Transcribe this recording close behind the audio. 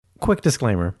quick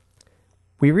disclaimer.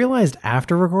 We realized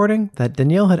after recording that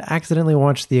Danielle had accidentally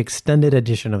watched the extended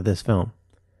edition of this film.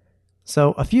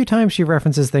 So a few times she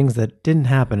references things that didn't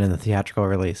happen in the theatrical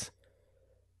release.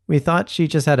 We thought she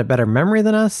just had a better memory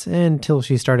than us until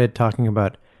she started talking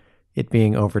about it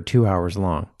being over 2 hours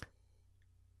long.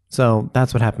 So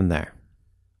that's what happened there.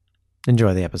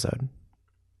 Enjoy the episode.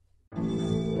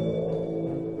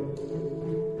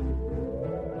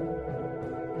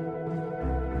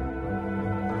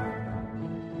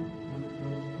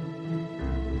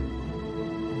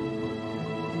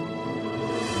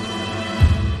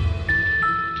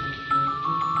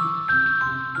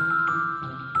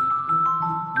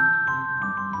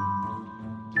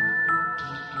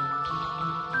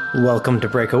 Welcome to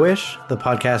Break a Wish, the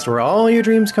podcast where all your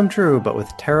dreams come true, but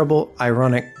with terrible,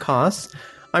 ironic costs.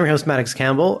 I'm your host, Maddox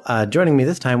Campbell. Joining me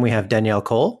this time, we have Danielle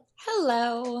Cole.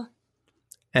 Hello.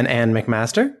 And Anne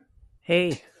McMaster.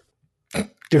 Hey.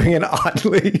 Doing an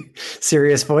oddly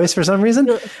serious voice for some reason.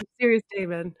 Serious day,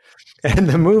 man. And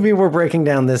the movie we're breaking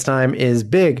down this time is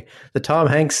Big, the Tom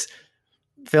Hanks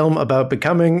film about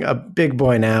becoming a big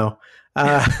boy now.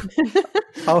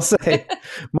 I'll say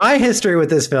my history with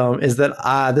this film is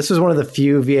that this was one of the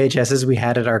few VHSs we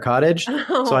had at our cottage.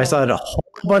 Oh. So I saw it a whole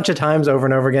bunch of times over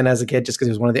and over again as a kid just because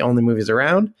it was one of the only movies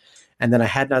around. And then I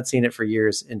had not seen it for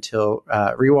years until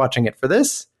rewatching it for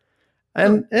this.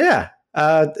 And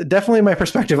definitely my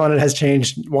perspective on it has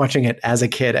changed watching it as a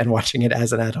kid and watching it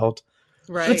as an adult.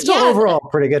 Right. But still overall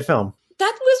pretty good film.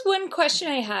 That was one question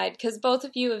I had because both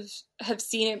of you have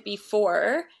seen it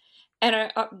before.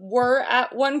 And were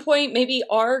at one point, maybe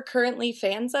are currently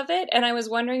fans of it. And I was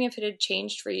wondering if it had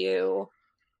changed for you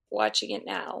watching it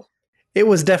now. It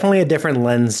was definitely a different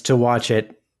lens to watch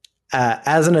it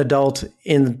as an adult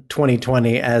in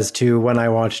 2020 as to when I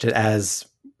watched it as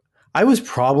I was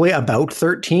probably about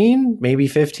 13, maybe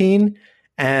 15.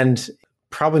 And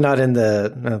probably not in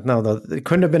it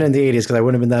couldn't have been in the 80s because I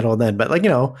wouldn't have been that old then. But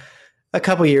a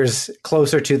couple years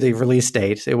closer to the release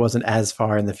date, it wasn't as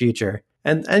far in the future.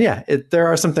 And there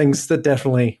are some things that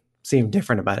definitely seem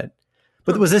different about it.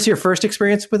 But was this your first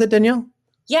experience with it, Danielle?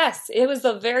 Yes, it was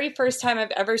the very first time I've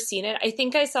ever seen it. I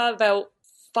think I saw about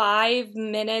 5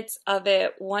 minutes of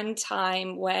it one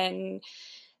time when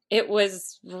it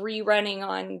was rerunning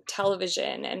on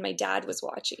television and my dad was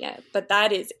watching it. But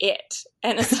that is it.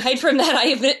 And aside from that, I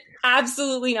have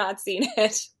absolutely not seen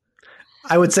it.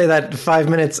 I would say that 5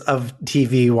 minutes of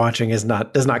TV watching does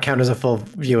not count as a full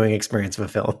viewing experience of a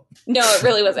film. No, it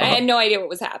really wasn't. I had no idea what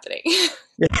was happening.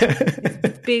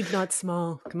 It's big, not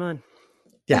small. Come on.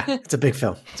 Yeah, it's a big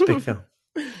film. It's a big film.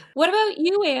 What about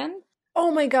you, Anne?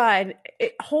 Oh my God.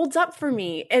 It holds up for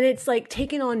me. And it's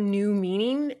taken on new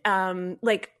meaning.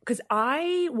 Because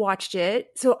I watched it.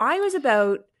 So I was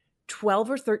about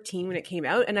 12 or 13 when it came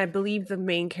out, and I believe the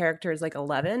main character is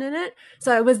 11 in it.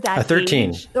 So I was that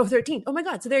 13. age. Oh, 13. Oh my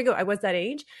God. So there you go. I was that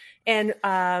age. And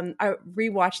I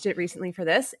rewatched it recently for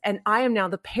this, and I am now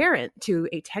the parent to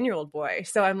a 10-year-old boy.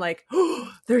 So I'm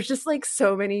there's just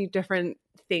so many different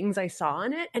things I saw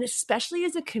in it. And especially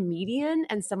as a comedian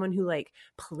and someone who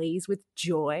plays with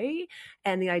joy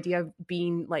and the idea of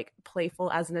being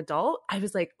playful as an adult, I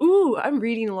was ooh, I'm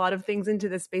reading a lot of things into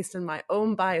this based on my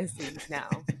own biases now.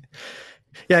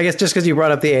 Yeah, I guess just because you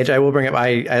brought up the age, I will bring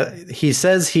up, he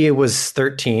says he was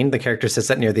 13. The character says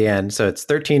that near the end. So it's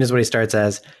 13 is what he starts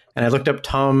as. And I looked up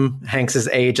Tom Hanks's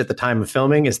age at the time of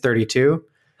filming is 32.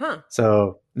 Huh.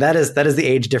 So that is the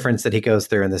age difference that he goes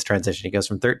through in this transition. He goes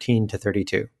from 13 to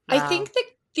 32. Wow. I think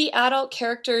the adult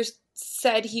character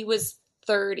said he was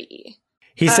 30.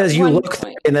 He says you look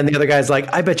 30, and then the other guy's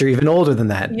like, I bet you're even older than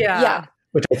that. Yeah.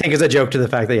 Which I think is a joke to the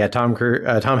fact that,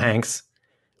 Tom Hanks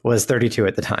was 32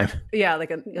 at the time. Yeah,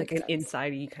 an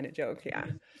inside-y kind of joke. Yeah.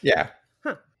 Yeah.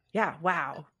 Huh. Yeah.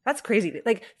 Wow. That's crazy.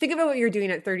 Think about what you're doing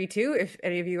at 32. If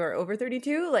any of you are over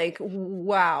 32,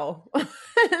 wow.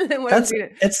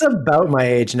 It's about my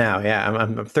age now. Yeah.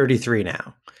 I'm 33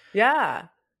 now. Yeah.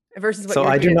 Versus what so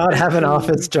I do not have an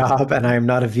office job, and I am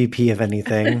not a VP of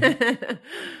anything.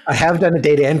 I have done a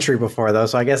data entry before, though.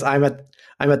 So I guess I'm at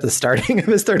the starting of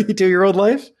his 32-year-old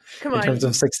life. Come on. In terms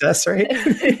of success, right?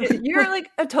 You're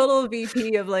a total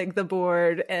VP of the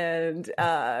board and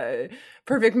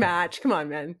perfect match. Come on,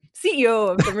 man.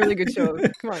 CEO of some really good shows.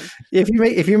 Come on. If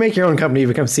you make your own company, you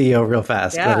become CEO real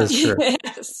fast. Yeah. That is true.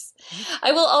 Yes.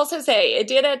 I will also say it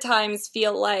did at times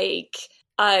feel like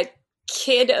a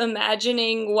kid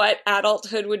imagining what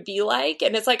adulthood would be like.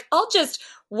 And it's I'll just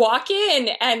walk in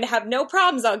and have no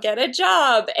problems. I'll get a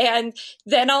job and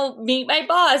then I'll meet my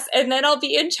boss and then I'll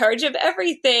be in charge of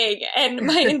everything. And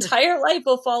my entire life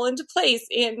will fall into place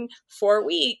in 4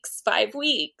 weeks, 5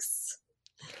 weeks.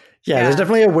 Yeah, there's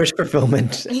definitely a wish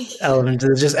fulfillment element.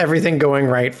 There's just everything going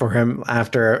right for him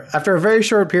after a very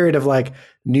short period of like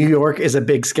New York is a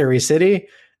big scary city.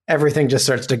 Everything just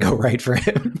starts to go right for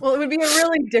him. Well, it would be a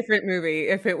really different movie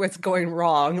if it was going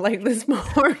wrong. Like this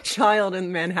poor child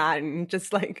in Manhattan,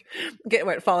 just like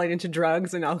falling into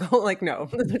drugs and alcohol. Like no,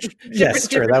 Yes,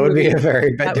 true. That would be a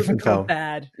very different film.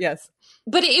 Bad, yes.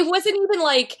 But it wasn't even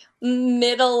like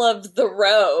middle of the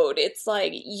road. It's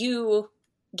like you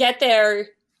get there,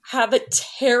 have a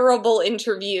terrible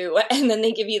interview, and then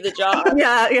they give you the job.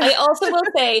 Yeah. I also will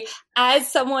say,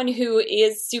 as someone who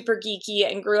is super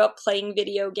geeky and grew up playing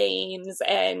video games,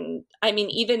 and I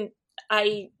mean, even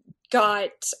I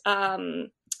got, I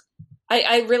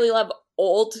really love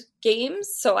old games.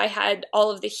 So I had all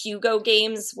of the Hugo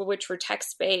games, which were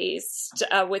text-based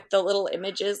with the little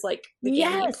images like the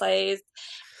game he plays.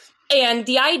 And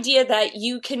the idea that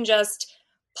you can just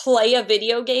play a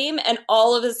video game and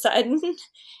all of a sudden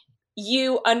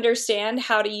you understand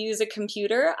how to use a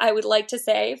computer, I would like to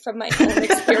say from my own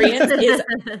experience, is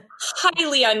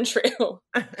highly untrue.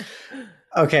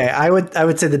 Okay, I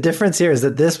would say the difference here is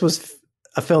that this was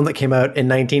a film that came out in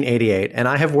 1988, and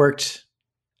I have worked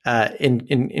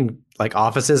in like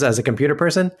offices as a computer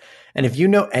person, and if you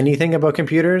know anything about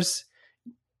computers,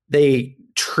 they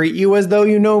treat you as though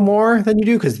you know more than you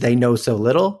do because they know so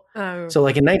little. Oh. So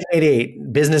like in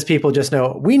 1988, business people just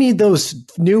know we need those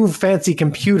new fancy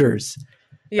computers.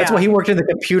 That's why he worked in the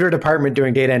computer department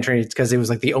doing data entry. It's because it was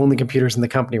like the only computers in the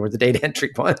company were the data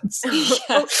entry ones.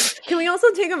 Oh, can we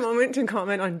also take a moment to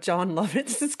comment on John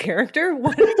Lovitz's character?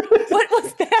 What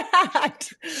was that?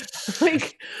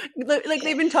 Like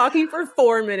they've been talking for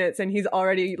 4 minutes and he's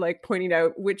already like pointing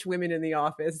out which women in the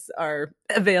office are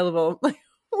available. Like,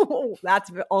 oh,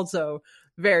 that's also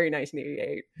very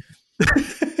 1988.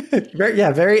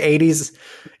 very 80s.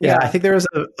 Yeah, I think there was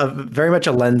a very much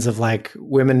a lens of like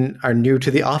women are new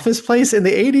to the office place in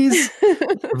the 80s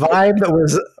vibe that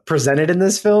was presented in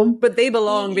this film. But they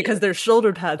belong because their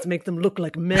shoulder pads make them look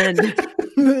like men.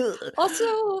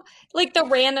 Also, like the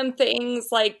random things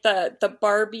like the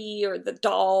Barbie or the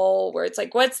doll where it's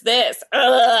like, what's this?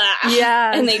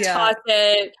 Yeah. And they toss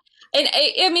it. And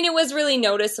I mean, it was really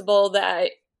noticeable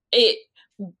that it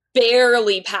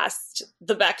barely passed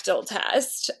the Bechdel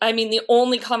test. I mean, the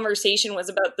only conversation was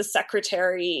about the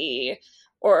secretary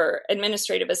or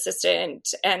administrative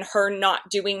assistant and her not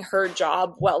doing her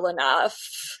job well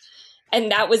enough.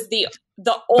 And that was the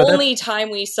only time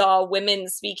we saw women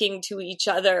speaking to each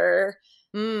other.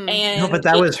 And no, but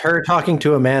that was her talking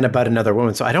to a man about another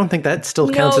woman. So I don't think that still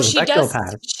counts as a Bechdel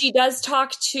pass. She does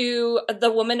talk to the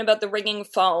woman about the ringing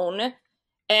phone.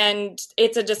 And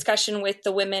it's a discussion with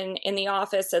the women in the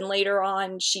office. And later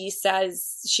on, she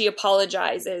says she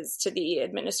apologizes to the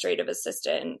administrative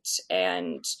assistant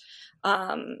and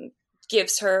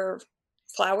gives her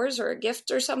flowers or a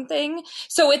gift or something.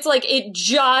 So it's like it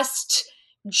just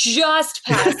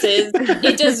passes.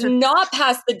 It does not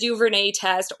pass the Duvernay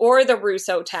test or the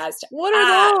Russo test. What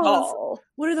are those? All.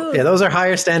 What are those? Yeah, those are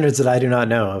higher standards that I do not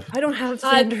know of. I don't have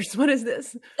standards. What is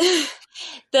this?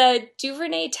 The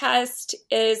Duvernay test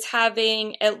is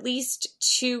having at least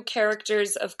 2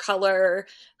 characters of color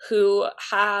who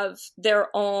have their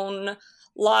own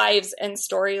lives and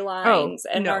storylines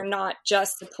are not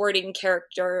just supporting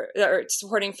character or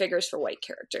supporting figures for white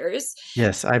characters.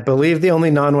 Yes, I believe the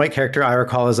only non-white character I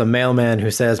recall is a mailman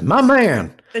who says, "My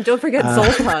man." And don't forget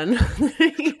Zoltan.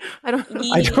 I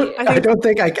don't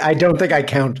think I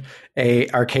count a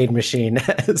arcade machine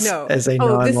as a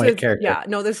non-white character. Yeah,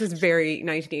 no, this is very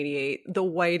 1988. The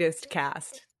whitest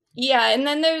cast. Yeah, and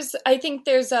then there's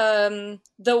the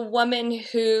woman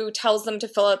who tells them to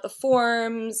fill out the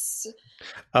forms.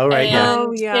 Oh, right.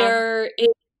 And there is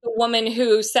a woman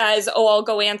who says, "Oh, I'll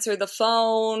go answer the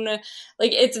phone."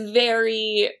 Like it's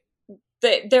very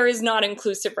there is not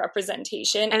inclusive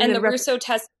representation, and the Russo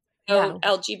test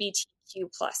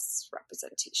LGBTQ plus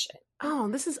representation. Oh,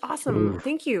 this is awesome!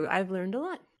 Thank you. I've learned a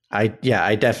lot. I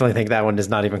definitely think that one is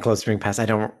not even close to being passed. I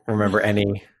don't remember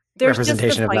any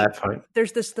representation of that point.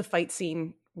 There's the fight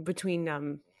scene between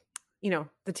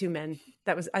the 2 men.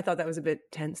 I thought that was a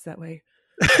bit tense that way.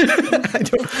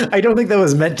 I don't think that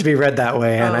was meant to be read that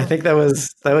way, and I think that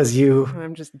was you.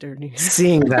 I'm just dirty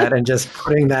seeing that and just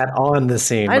putting that on the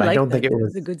scene. But I don't think it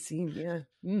was a good scene. Yeah.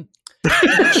 Can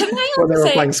I also they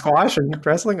were playing squash and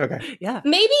wrestling? Okay. Yeah.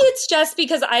 Maybe it's just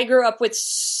because I grew up with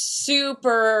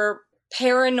super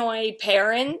paranoid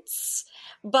parents,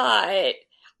 but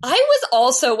I was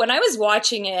also, when I was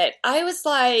watching it, I was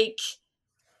like,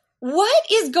 what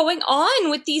is going on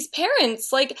with these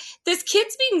parents? Like, this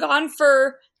kid's been gone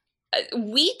for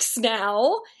weeks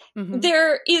now. Mm-hmm.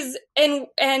 There is, and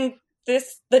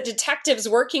the detectives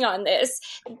working on this,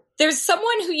 there's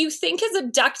someone who you think has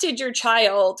abducted your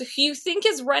child, who you think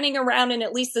is running around in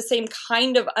at least the same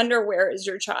kind of underwear as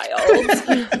your child.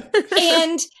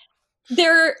 And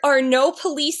there are no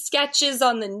police sketches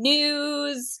on the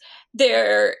news.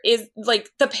 There is like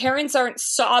the parents aren't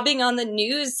sobbing on the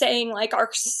news saying like our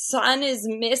son is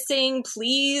missing,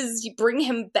 please bring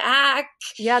him back.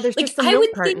 Yeah, there's like, just a milk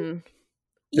carton.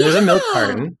 There's a milk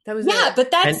carton. That was it.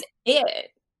 But that's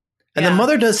it. And the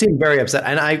mother does seem very upset.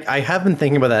 And I have been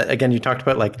thinking about that. Again, you talked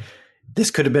about like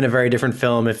this could have been a very different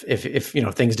film if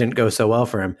things didn't go so well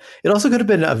for him. It also could have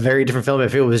been a very different film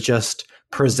if it was just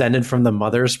presented from the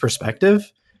mother's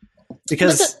perspective.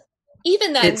 Because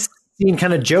even then, it's seen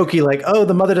kind of jokey, like, oh,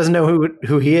 the mother doesn't know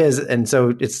who he is, and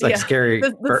so it's like scary.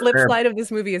 The flip side of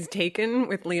this movie is Taken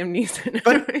with Liam Neeson.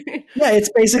 But yeah, it's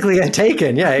basically a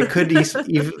Taken. Yeah, it could even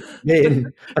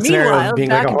be a scenario of being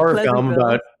like a horror film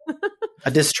about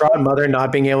a distraught mother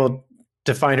not being able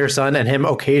to find her son, and him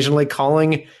occasionally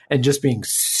calling and just being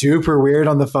super weird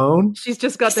on the phone. She's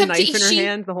just got the knife in her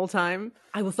hand the whole time.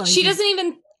 I will find you. Doesn't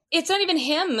even. It's not even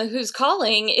him who's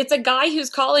calling. It's a guy who's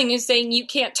calling who's saying, you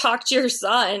can't talk to your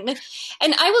son.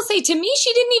 And I will say, to me,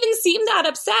 she didn't even seem that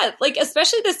upset. Like,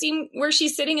 especially the scene where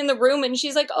she's sitting in the room and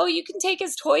she's like, oh, you can take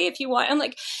his toy if you want. I'm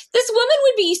like, this woman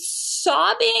would be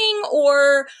sobbing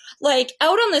or like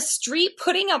out on the street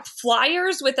putting up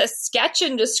flyers with a sketch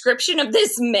and description of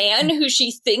this man who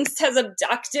she thinks has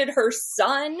abducted her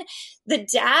son. The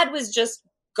dad was just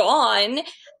gone.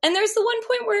 And there's the one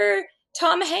point where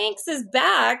Tom Hanks is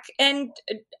back and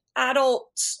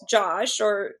adult Josh,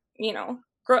 or,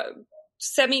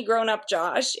 semi-grown up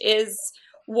Josh, is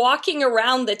walking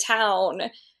around the town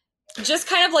just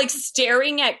kind of like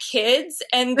staring at kids,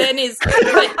 and then is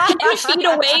 10 feet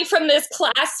away from this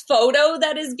class photo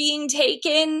that is being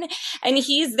taken, and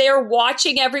he's there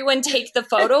watching everyone take the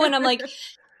photo. And I'm like,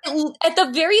 at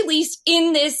the very least,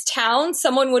 in this town,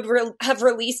 someone would have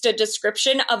released a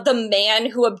description of the man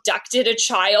who abducted a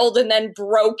child and then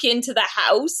broke into the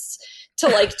house to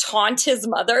like taunt his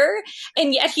mother.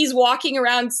 And yet he's walking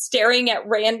around staring at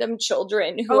random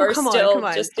children who are still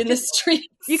just in the streets.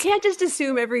 You can't just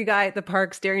assume every guy at the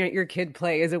park staring at your kid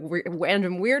play is a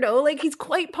random weirdo. Like, he's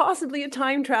quite possibly a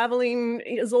time traveling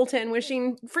Zoltan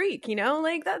wishing freak,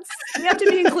 like that's, you have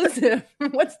to be inclusive.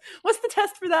 What's the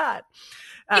test for that?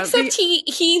 Except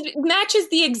he matches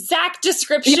the exact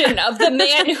description of the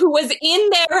man who was in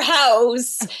their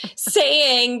house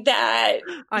saying that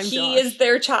he is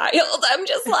their child. I'm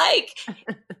just like,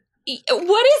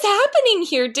 what is happening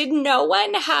here? Did no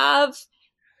one have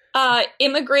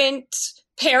immigrant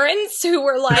parents who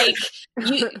were like,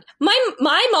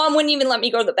 my mom wouldn't even let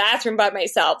me go to the bathroom by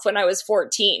myself when I was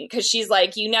 14 because she's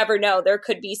like, you never know, there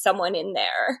could be someone in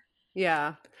there.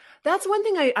 Yeah. That's one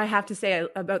thing I have to say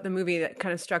about the movie that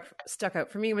kind of stuck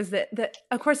out for me was that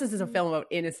of course this is a film about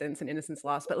innocence and innocence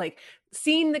lost, but like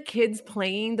seeing the kids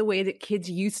playing the way that kids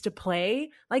used to play.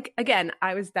 Like, again,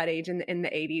 I was that age in the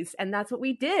 80s, and that's what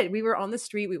we did. We were on the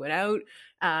street, we went out,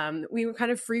 we were kind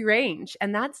of free range,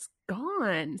 and that's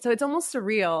gone. So it's almost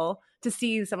surreal to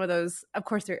see some of those. Of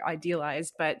course, they're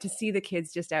idealized, but to see the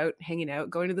kids just out hanging out,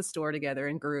 going to the store together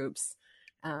in groups,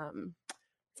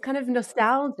 it's kind of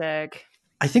nostalgic.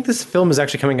 I think this film is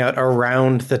actually coming out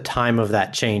around the time of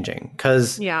that changing,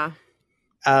 because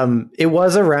it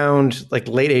was around like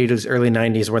late 80s, early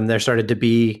 90s when there started to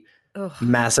be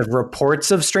massive reports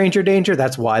of stranger danger.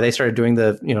 That's why they started doing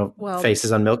the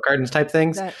faces on milk cartons type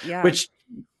things, which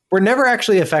were never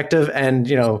actually effective. And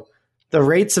the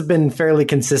rates have been fairly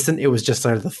consistent. It was just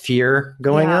sort of the fear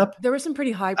going up. There were some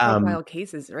pretty high profile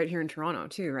cases right here in Toronto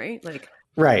too, right?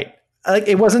 Right. Like,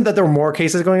 it wasn't that there were more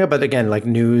cases going up, but again, like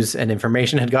news and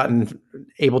information had gotten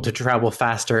able to travel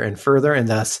faster and further, and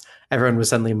thus everyone was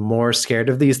suddenly more scared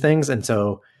of these things. And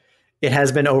so it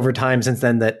has been over time since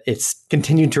then that it's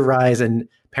continued to rise, and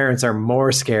parents are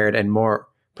more scared and more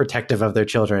protective of their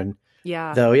children.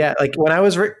 Yeah. Though, like when I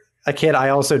was a kid, I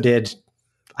also did.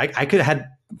 I could have had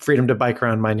freedom to bike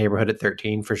around my neighborhood at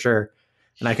 13 for sure,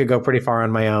 and I could go pretty far on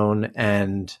my own.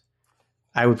 And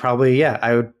I would probably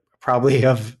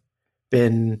have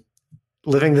been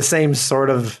living the same sort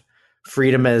of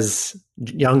freedom as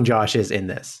young Josh is in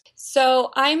this.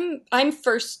 So I'm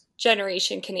first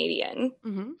generation Canadian,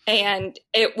 mm-hmm. and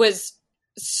it was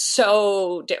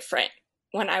so different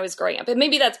when I was growing up. And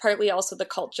maybe that's partly also the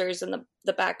cultures and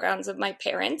the backgrounds of my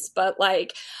parents. But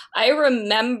like, I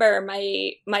remember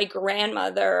my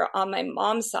grandmother on my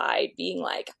mom's side being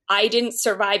like, I didn't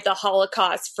survive the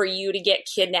Holocaust for you to get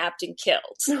kidnapped and killed.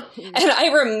 And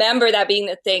I remember that being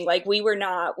the thing. Like, we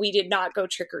did not go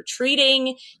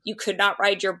trick-or-treating. You could not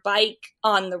ride your bike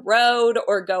on the road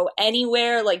or go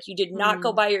anywhere. Like, you did not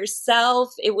go by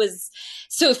yourself. It was,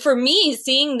 so for me,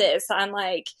 seeing this, I'm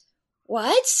like,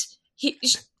 what?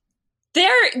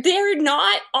 They're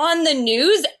not on the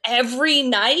news every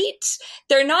night.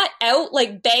 They're not out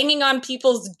like banging on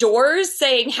people's doors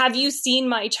saying, have you seen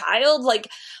my child? Like,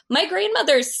 my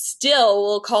grandmother still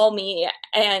will call me,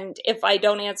 and if I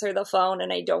don't answer the phone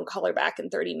and I don't call her back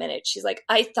in 30 minutes, she's like,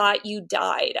 I thought you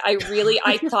died.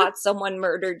 I thought someone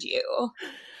murdered you.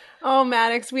 Oh,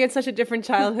 Maddox, we had such a different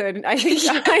childhood. I think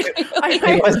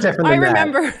It was different than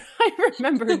that. I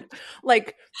remember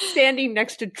like standing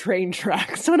next to train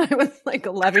tracks when I was like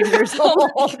 11 years old,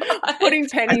 putting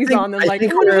pennies on them. Like,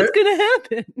 what's going to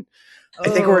happen? I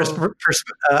think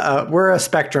we're a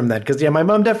spectrum then, because my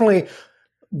mom definitely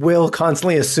will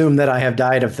constantly assume that I have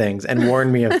died of things and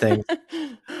warn me of things,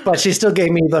 but she still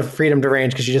gave me the freedom to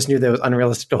range because she just knew that it was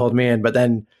unrealistic to hold me in. But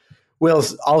then will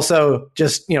also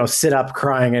just, sit up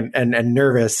crying and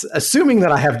nervous, assuming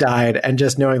that I have died and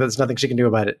just knowing that there's nothing she can do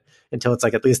about it until it's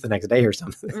like at least the next day or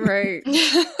something. Right.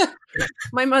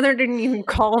 My mother didn't even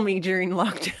call me during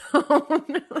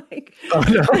lockdown. Like, oh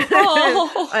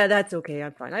no. That's okay.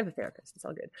 I'm fine. I have a therapist. It's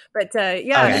all good. But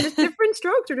just different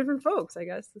strokes for different folks, I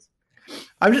guess.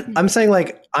 I'm saying,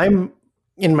 like, I'm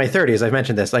in my 30s. I've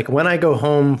mentioned this. Like, when I go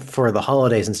home for the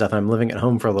holidays and stuff, I'm living at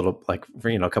home for a little, like, for,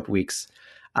 a couple weeks.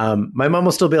 My mom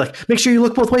will still be like, make sure you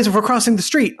look both ways before crossing the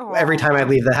street every time I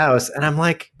leave the house. And I'm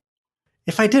like,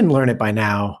 if I didn't learn it by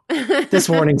now, this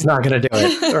warning's not going to do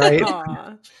it. Right.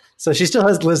 Aww. So she still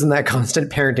lives in that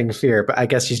constant parenting fear, but I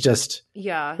guess she's just,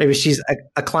 maybe she's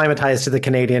acclimatized to the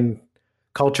Canadian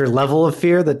culture level of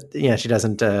fear that, she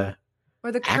doesn't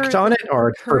or the act on it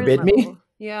or forbid level. me.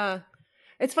 Yeah.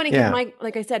 It's funny because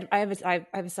like I said, I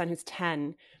have a son who's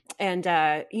 10, and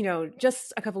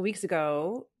just a couple weeks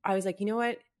ago, I was like, you know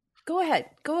what? Go ahead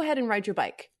and ride your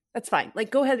bike. That's fine.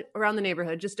 Like, go ahead around the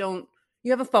neighborhood. Just don't.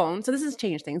 You have a phone, so this has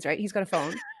changed things, right? He's got a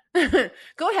phone.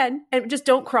 Go ahead and just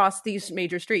don't cross these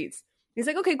major streets. He's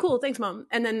like, okay, cool, thanks, Mom.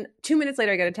 And then 2 minutes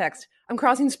later, I get a text. I'm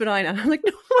crossing Spadina. I'm like,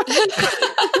 no,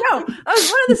 that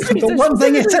was one of the streets. The one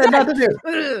thing it said not to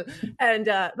do. And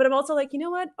but I'm also like, you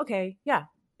know what? Okay, yeah.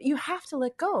 You have to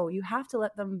let go. You have to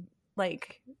let them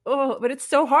but it's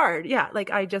so hard. Yeah.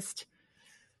 Like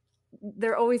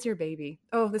they're always your baby.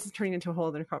 Oh, this is turning into a whole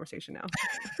other conversation now.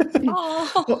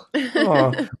 Oh.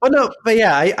 Well, no, but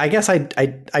yeah, I guess I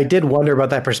did wonder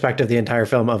about that perspective the entire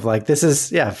film of like, this is,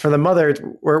 for the mother,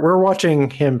 we're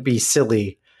watching him be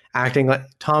silly, acting like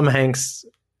Tom Hanks,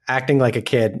 acting like a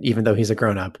kid, even though he's a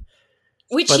grown up.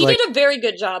 Which he did a very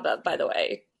good job of, by the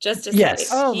way, just to say. Yes.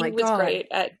 Oh, he was great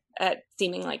at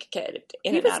seeming like a kid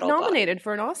in an adult. He was nominated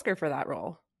for an Oscar for that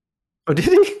role. Oh, did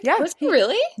he? Yeah. Was he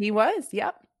really? He was.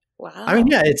 Yep. Wow. I mean,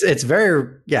 it's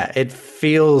very, it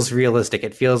feels realistic.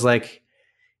 It feels like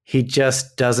he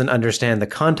just doesn't understand the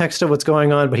context of what's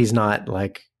going on, but he's not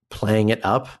like playing it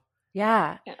up.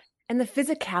 Yeah. And the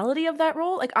physicality of that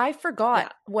role, like I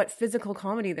forgot what physical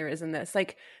comedy there is in this.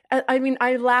 Like, I mean,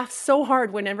 I laughed so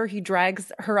hard whenever he drags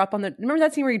her up on remember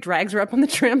that scene where he drags her up on the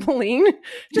trampoline?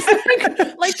 Just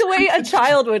like the way a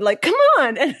child would, like, come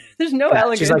on. And there's no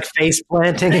elegance. She's like face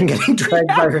planting and getting dragged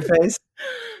by her face.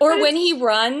 Or when he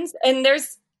runs and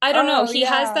I don't know, he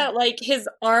has that, like, his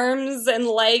arms and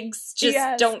legs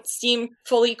just don't seem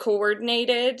fully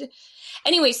coordinated.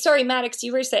 Anyway, sorry, Maddox,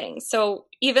 you were saying, so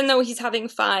even though he's having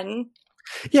fun.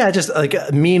 Yeah, just like,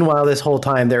 meanwhile, this whole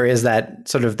time, there is that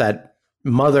sort of that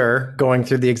mother going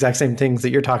through the exact same things that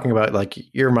you're talking about, like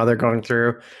your mother going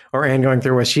through, or Anne going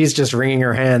through, where she's just wringing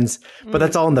her hands. But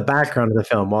that's all in the background of the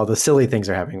film while the silly things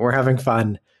are happening. We're having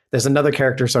fun. There's another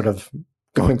character sort of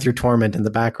going through torment in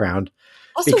the background.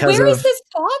 Also, where is his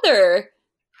father?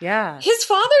 Yeah. His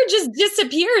father just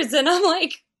disappears, and I'm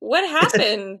like, what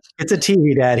happened? It's a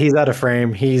TV dad. He's out of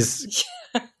frame. He's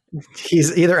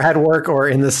either at work or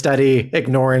in the study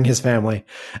ignoring his family.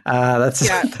 That's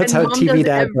how TV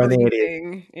dads were in the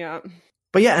 80s. Yeah.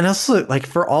 But and also, like,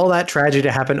 for all that tragedy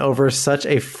to happen over such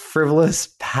a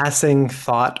frivolous passing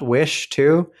thought wish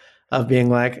too, of being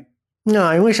like, no,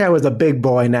 I wish I was a big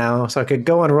boy now so I could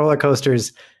go on roller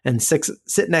coasters and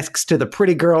sit next to the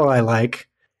pretty girl I like.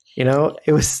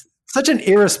 It was such an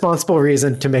irresponsible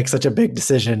reason to make such a big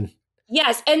decision.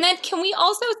 Yes. And then can we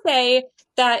also say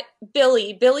that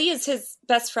Billy is his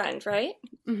best friend, right?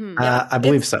 Mhm. I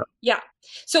believe so. Yeah.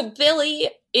 So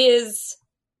Billy is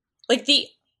like the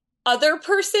other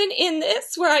person in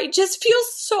this where I just feel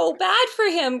so bad for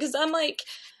him because I'm like,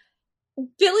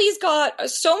 Billy's got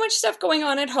so much stuff going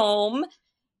on at home.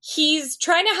 He's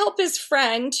trying to help his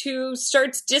friend who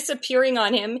starts disappearing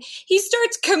on him. He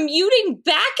starts commuting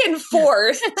back and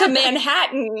forth to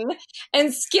Manhattan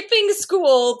and skipping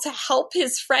school to help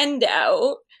his friend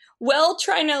out while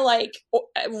trying to like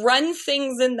run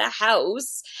things in the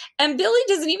house. And Billy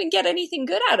doesn't even get anything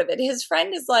good out of it. His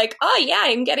friend is like, oh yeah,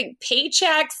 I'm getting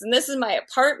paychecks and this is my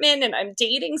apartment and I'm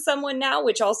dating someone now,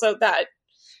 which also that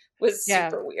was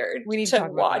super weird we need to to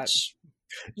talk about watch.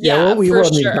 Yeah, we for will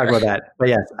need to sure. talk about that. But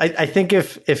yes, I think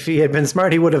if he had been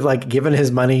smart, he would have like given his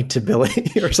money to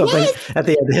Billy or something Yes. at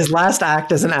the end. His last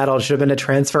act as an adult should have been to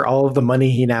transfer all of the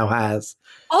money he now has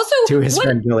Also, to his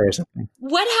friend Billy or something.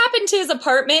 what happened to his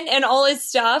apartment and all his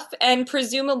stuff and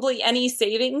presumably any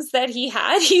savings that he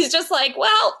had? He's just like,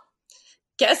 well,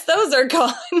 guess those are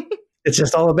gone. It's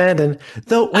just all abandoned.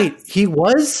 Though, wait,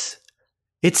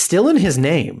 it's still in his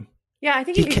name. Yeah, I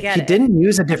think you could get he it. didn't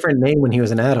use a different name when he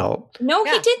was an adult. No,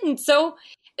 Yeah. he didn't. So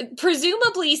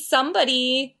presumably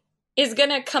somebody is going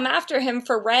to come after him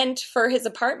for rent for his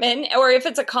apartment. Or if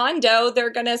it's a condo, they're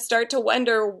going to start to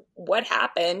wonder what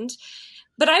happened.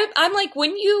 But I'm like,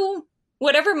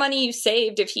 whatever money you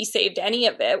saved, if he saved any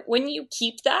of it, wouldn't you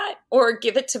keep that or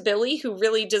give it to Billy, who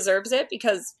really deserves it?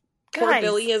 Because poor Guys.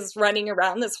 Billy is running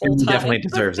around this whole He time. definitely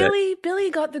deserves But it. Billy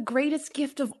got the greatest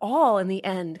gift of all in the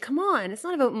end. Come on, it's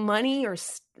not about money or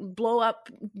blow up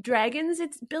dragons.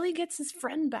 It's Billy gets his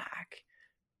friend back.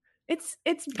 It's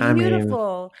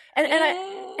beautiful,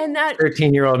 and that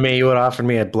 13-year-old me, you would have offered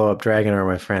me a blow up dragon or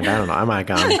my friend. I don't know. I might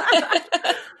have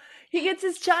gone. he gets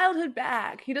his childhood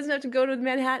back. He doesn't have to go to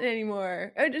Manhattan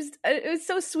anymore. It was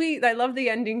so sweet. I love the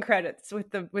ending credits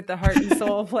with the heart and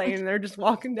soul playing. They're just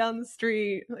walking down the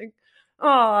street like.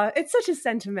 Oh, it's such a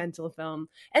sentimental film.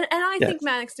 And I think,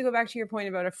 Max, to go back to your point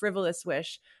about a frivolous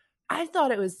wish, I thought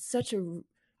it was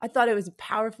a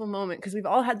powerful moment because we've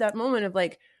all had that moment of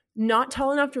like not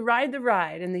tall enough to ride the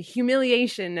ride and the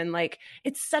humiliation and like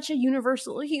it's such a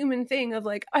universal human thing of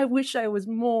like I wish I was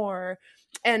more.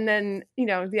 And then,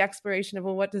 the exploration of,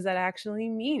 well, what does that actually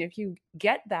mean if you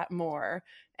get that more?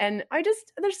 And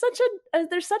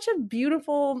there's such a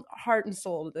beautiful heart and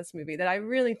soul to this movie that I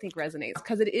really think resonates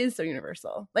because it is so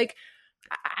universal. Like,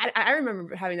 I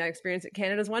remember having that experience at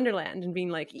Canada's Wonderland and being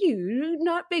like, you're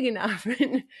not big enough.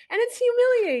 and it's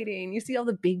humiliating. You see all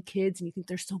the big kids and you think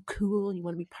they're so cool and you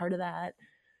want to be part of that.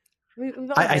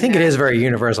 I think it is very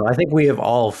universal. I think we have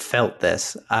all felt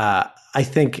this. I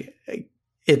think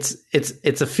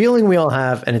it's a feeling we all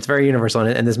have, and it's very universal.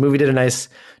 And this movie did a nice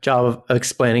job of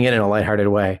explaining it in a lighthearted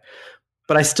way.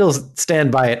 But I still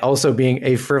stand by it also being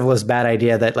a frivolous, bad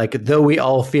idea that, like, though we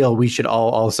all feel we should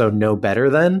all also know better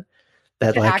than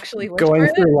that, like, actually going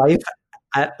through life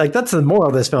like that's the moral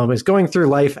of this film is going through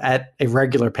life at a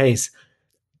regular pace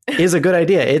is a good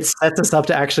idea. It sets us up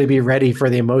to actually be ready for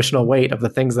the emotional weight of the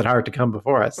things that are to come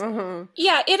before us. Mm-hmm.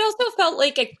 Yeah, it also felt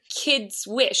like a kid's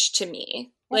wish to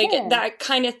me. Like that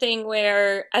kind of thing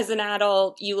where as an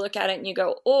adult, you look at it and you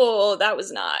go, oh, that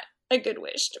was not a good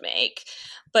wish to make.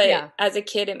 But as a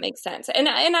kid, it makes sense. And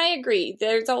I agree.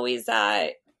 There's always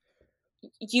that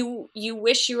you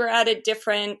wish you were at a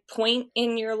different point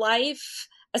in your life,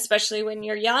 especially when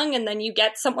you're young. And then you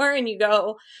get somewhere and you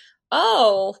go,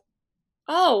 oh,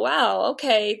 wow,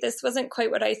 okay, this wasn't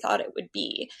quite what I thought it would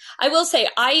be. I will say,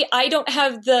 I don't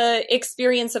have the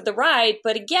experience of the ride,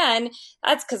 but again,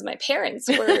 that's because my parents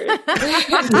were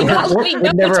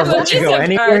would never have let you go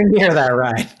anywhere near that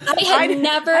ride. I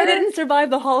didn't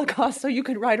survive the Holocaust, so you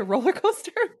could ride a roller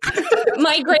coaster.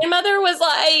 My grandmother was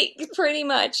like, pretty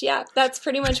much, yeah, that's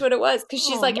pretty much what it was. Because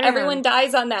she's like, everyone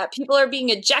dies on that. People are being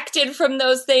ejected from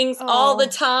those things all the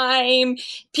time.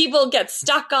 People get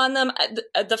stuck on them.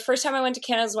 The first time I went to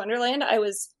Canada's Wonderland, I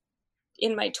was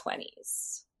in my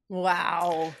 20s.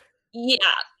 Wow. Yeah.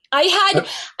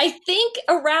 I think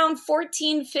around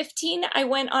 14, 15, I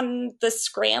went on the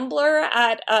Scrambler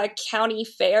at a county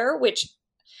fair, which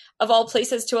of all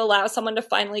places to allow someone to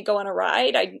finally go on a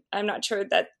ride. I'm not sure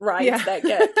that rides that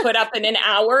get put up in an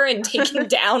hour and taken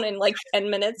down in like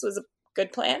 10 minutes was a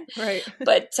good plan. Right.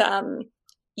 But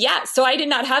so I did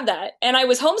not have that. And I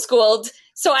was homeschooled.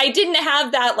 So I didn't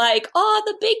have that like,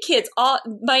 the big kids.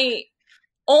 My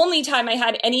only time I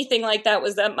had anything like that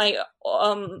was that my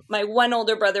one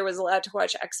older brother was allowed to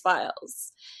watch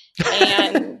X-Files.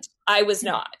 And I was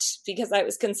not, because I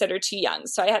was considered too young.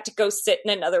 So I had to go sit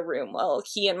in another room while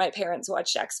he and my parents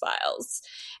watched X-Files.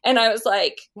 And I was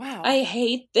like, Wow. I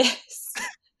hate this.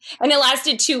 And it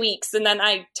lasted 2 weeks, and then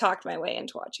I talked my way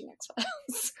into watching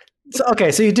X-Files. So,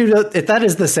 okay, so you do that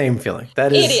is the same feeling.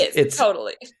 That is, it's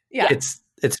totally. Yeah.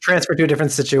 It's transferred to a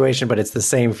different situation, but it's the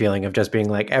same feeling of just being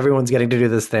like, everyone's getting to do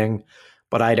this thing,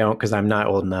 but I don't because I'm not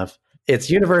old enough. It's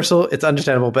universal, it's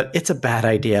understandable, but it's a bad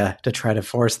idea to try to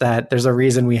force that. There's a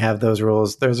reason we have those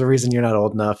rules. There's a reason you're not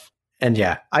old enough. And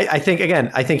yeah, I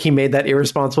think he made that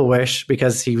irresponsible wish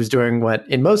because he was doing what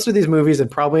in most of these movies and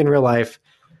probably in real life,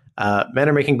 men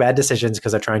are making bad decisions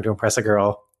because they're trying to impress a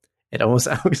girl. It almost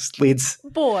always leads.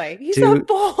 Boy, he's a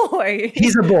boy.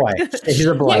 He's a boy. He's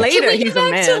a boy. Yeah, Later, he's a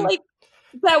man. To, like,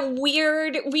 that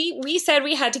weird. We said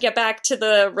we had to get back to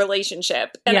the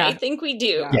relationship, and I think we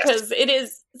do because it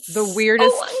is the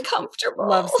weirdest, so uncomfortable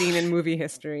love scene in movie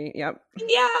history. Yep.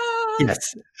 Yeah.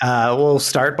 Yes. We'll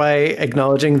start by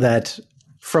acknowledging that.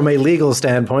 From a legal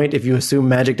standpoint, if you assume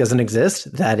magic doesn't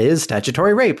exist, that is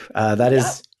statutory rape. That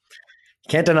is.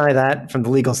 Can't deny that from the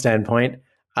legal standpoint.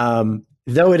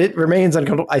 Though it remains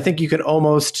uncomfortable, I think you can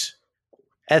almost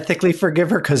ethically forgive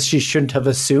her because she shouldn't have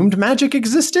assumed magic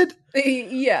existed.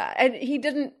 Yeah, and he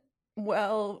didn't.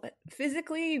 Well,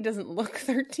 physically, he doesn't look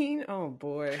 13. Oh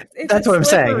boy, that's what I'm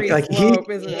saying. Like slope,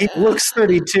 he looks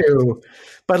 32,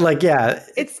 but like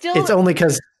it's only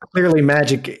because clearly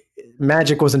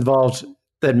magic was involved.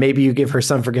 That maybe you give her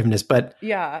some forgiveness. But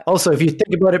also, if you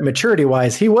think about it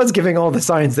maturity-wise, he was giving all the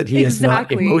signs that he is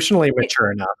not emotionally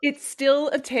mature enough. It's still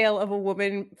a tale of a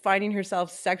woman finding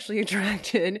herself sexually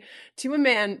attracted to a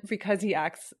man because he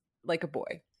acts like a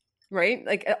boy, right?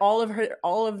 Like all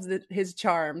of his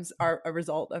charms are a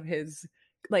result of his,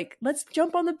 like, let's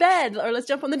jump on the bed or let's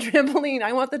jump on the trampoline.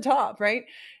 I want the top, right?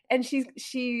 And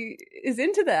she is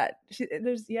into that.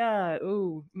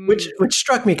 Which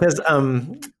struck me because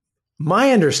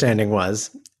my understanding was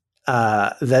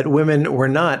that women were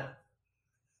not.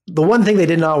 The one thing they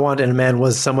did not want in a man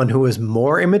was someone who was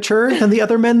more immature than the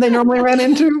other men they normally ran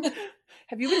into.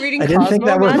 Have you been reading? I didn't think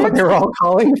that was what they were all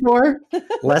calling for.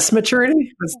 Less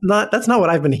maturity. That's not what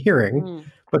I've been hearing.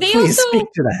 But please speak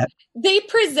to that. They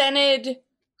presented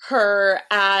her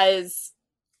as.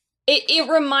 It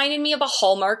reminded me of a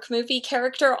Hallmark movie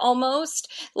character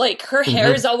almost. Like her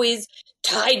hair is always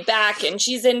tied back and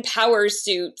she's in power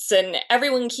suits and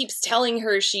everyone keeps telling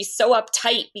her she's so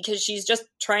uptight because she's just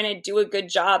trying to do a good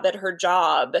job at her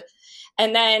job.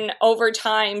 And then over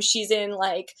time she's in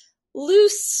like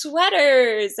loose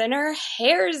sweaters and her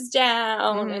hair's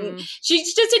down and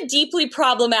she's just a deeply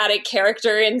problematic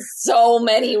character in so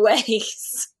many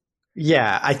ways.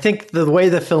 Yeah, I think the way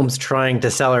the film's trying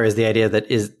to sell her is the idea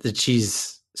that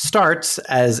she's starts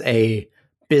as a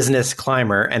business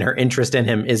climber and her interest in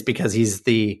him is because he's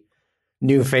the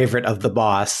new favorite of the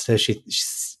boss. So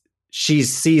she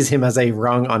sees him as a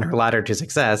rung on her ladder to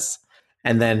success.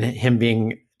 And then him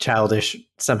being childish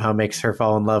somehow makes her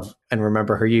fall in love and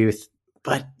remember her youth.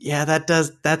 But yeah,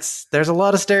 there's a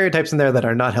lot of stereotypes in there that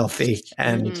are not healthy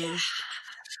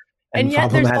and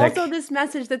yet there's also this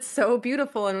message that's so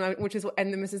beautiful and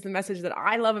this is the message that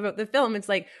I love about the film. It's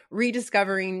like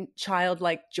rediscovering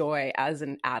childlike joy as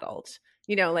an adult.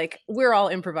 You know, like we're all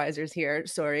improvisers here.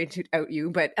 Sorry to out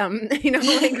you, but you know,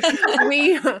 like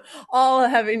we all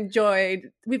have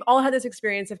enjoyed. We've all had this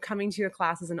experience of coming to a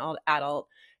class as an adult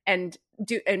and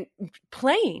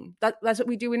playing. That's what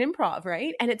we do in improv,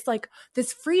 right? And it's like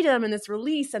this freedom and this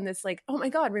release and this like, oh my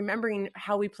God, remembering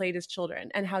how we played as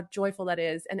children and how joyful that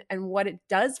is and what it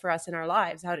does for us in our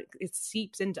lives, how it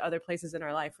seeps into other places in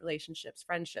our life, relationships,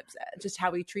 friendships, just how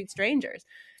we treat strangers.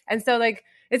 And so like,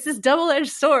 it's this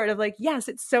double-edged sword of like, yes,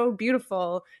 it's so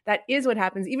beautiful. That is what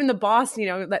happens. Even the boss, you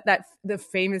know, that the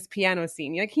famous piano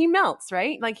scene, like he melts,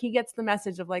 right? Like he gets the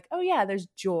message of like, oh yeah, there's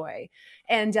joy.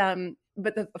 And,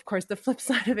 but of course the flip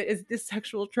side of it is this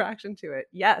sexual attraction to it.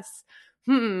 Yes.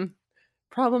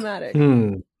 Problematic.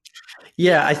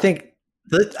 Yeah. I think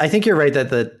you're right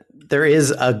that there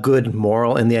is a good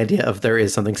moral in the idea of there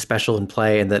is something special in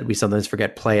play and that we sometimes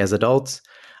forget play as adults.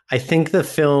 I think the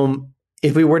film,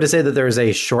 if we were to say that there is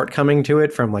a shortcoming to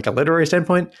it from like a literary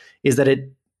standpoint, is that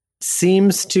it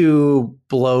seems to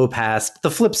blow past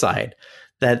the flip side,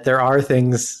 that there are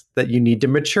things that you need to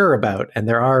mature about. And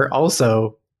there are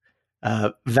also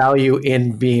value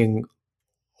in being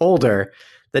older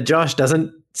that Josh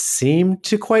doesn't seem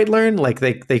to quite learn. Like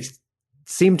they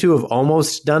seem to have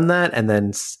almost done that and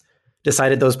then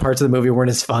decided those parts of the movie weren't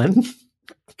as fun.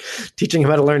 Teaching him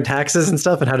how to learn taxes and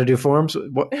stuff and how to do forms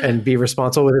and be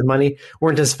responsible with his money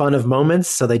weren't as fun of moments,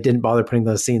 so they didn't bother putting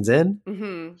those scenes in.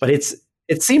 But it's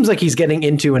it seems like he's getting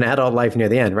into an adult life near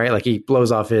the end, right? Like he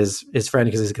blows off his friend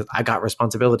because he's like, I got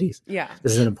responsibilities. Yeah.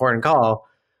 This is an important call.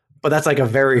 But that's like a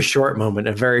very short moment,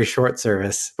 a very short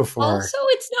service before. Also,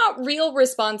 it's not real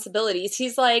responsibilities.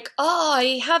 He's like, oh,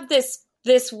 I have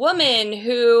this woman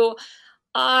who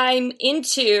I'm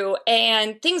into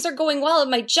and things are going well at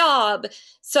my job.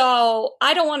 So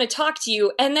I don't want to talk to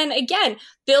you. And then again,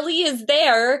 Billy is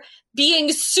there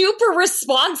being super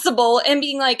responsible and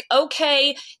being like,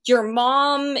 okay, your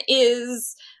mom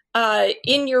is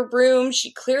in your room.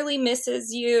 She clearly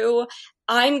misses you.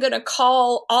 I'm going to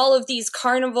call all of these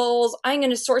carnivals. I'm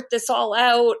going to sort this all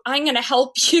out. I'm going to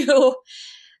help you.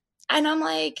 And I'm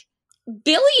like,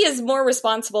 Billy is more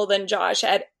responsible than Josh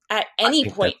at any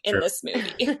point in this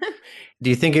movie. Do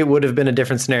you think it would have been a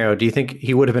different scenario? Do you think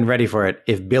he would have been ready for it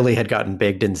if Billy had gotten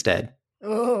bigged instead?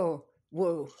 Oh,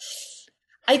 whoa.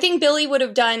 I think Billy would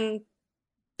have done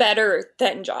better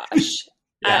than Josh.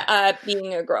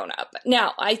 Being a grown-up.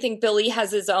 Now, I think Billy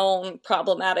has his own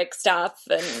problematic stuff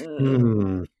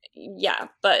and yeah,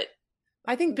 but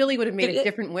I think Billy would have made a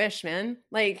different wish, man.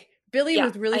 Like Billy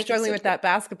was really struggling with that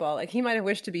basketball. Like he might have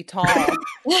wished to be tall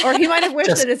or he might have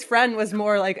wished that his friend was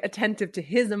more like attentive to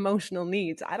his emotional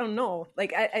needs. I don't know.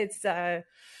 Like it's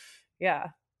yeah.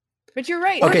 But you're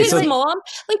right. Okay, or his mom,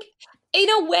 like in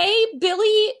a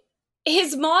way,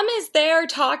 his mom is there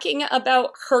talking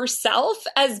about herself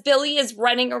as Billy is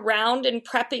running around and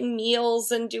prepping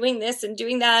meals and doing this and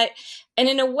doing that. And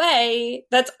in a way,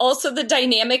 that's also the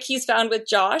dynamic he's found with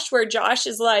Josh, where Josh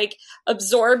is like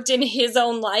absorbed in his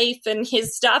own life and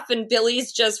his stuff, and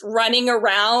Billy's just running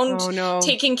around,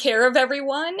 taking care of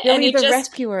everyone. Billy the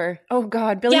rescuer. Oh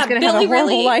God, Billy's going to have a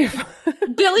horrible life.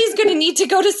 Billy's going to need to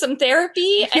go to some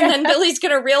therapy, and then Billy's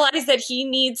going to realize that he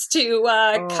needs to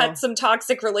cut some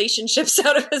toxic relationships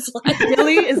out of his life.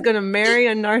 Billy is going to marry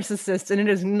a narcissist, and it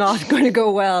is not going to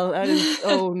go well. That is,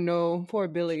 oh no, poor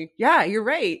Billy. Yeah, you're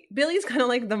right. Billy's kind of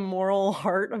like the moral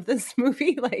heart of this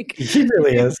movie. Like he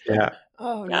really is. Yeah.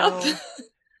 Oh no.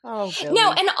 Oh, Billy.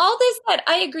 No, and all this said,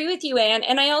 I agree with you, Anne,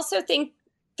 and I also think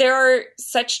there are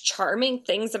such charming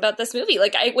things about this movie.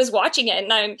 Like I was watching it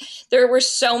and there were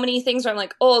so many things where I'm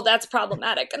like, oh, that's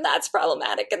problematic and that's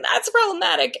problematic and that's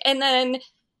problematic. And then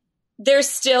there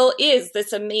still is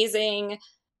this amazing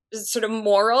sort of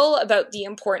moral about the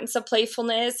importance of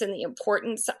playfulness and the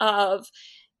importance of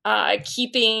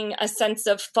keeping a sense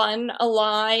of fun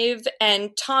alive. And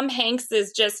Tom Hanks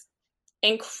is just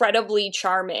incredibly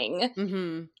charming.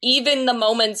 Mm-hmm. Even the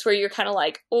moments where you're kind of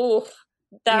like, oh,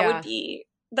 don't do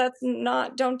that.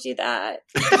 Don't do that.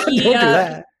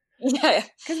 Yeah.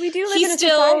 Because we do live in a society. He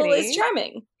still is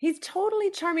charming. He's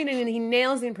totally charming, and he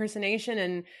nails the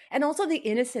impersonation and also the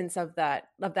innocence of that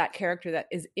character that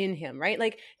is in him, right?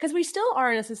 Like, because we still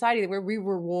are in a society where we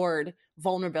reward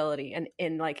vulnerability and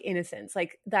in like innocence,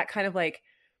 like that kind of like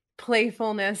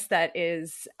playfulness that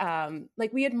is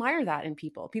like we admire that in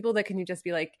people that can just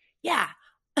be like, yeah,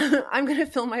 I'm going to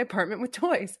fill my apartment with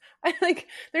toys. I like,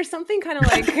 there's something kind of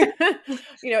like,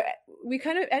 we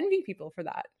kind of envy people for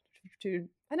that.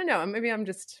 I don't know. Maybe I don't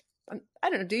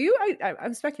know. Do you?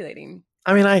 I'm speculating.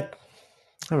 I mean, I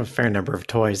have a fair number of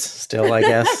toys still, I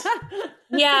guess.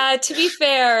 Yeah, to be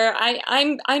fair,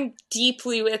 I'm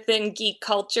deeply within geek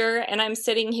culture, and I'm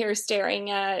sitting here staring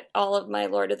at all of my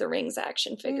Lord of the Rings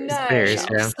action figures. Nice.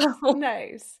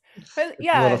 Nice. But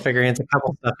yeah, little figurines, a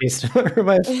couple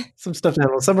stuffies, some stuffed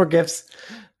animals, some more gifts,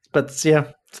 but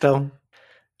yeah, still.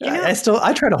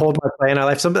 I try to hold my play in our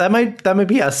life. So that might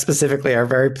be us specifically, our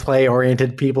very play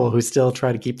oriented people who still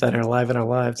try to keep that alive in our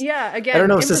lives. Yeah, again, I don't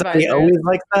know if society always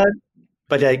likes that,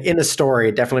 but in a story,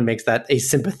 it definitely makes that a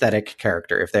sympathetic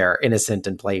character if they are innocent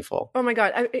and playful. Oh my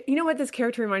God. You know what this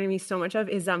character reminded me so much of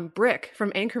is Brick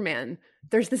from Anchorman.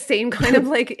 There's the same kind of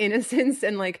like innocence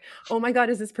and like, oh my God,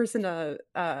 is this person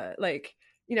like,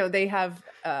 they have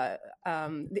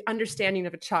the understanding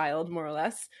of a child, more or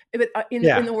less, but in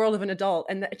the world of an adult.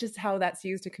 And just how that's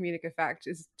used to comedic effect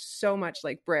is so much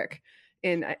like Brick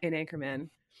in Anchorman.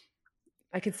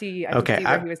 I could see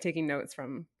where he was taking notes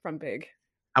from Big.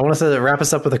 I want us to wrap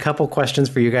us up with a couple questions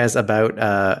for you guys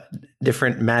about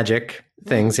different magic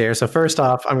things here. So first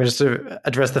off, I'm going to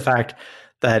address the fact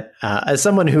that as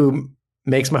someone who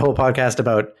makes my whole podcast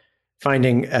about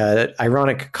finding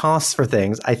ironic costs for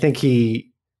things, I think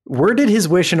he worded his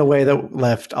wish in a way that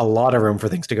left a lot of room for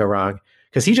things to go wrong.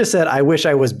 Because he just said, I wish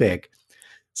I was big.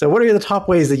 So what are the top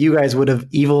ways that you guys would have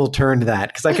evil turned that?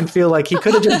 Because I can feel like he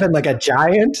could have just been like a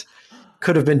giant,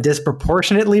 could have been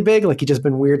disproportionately big, like he just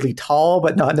been weirdly tall,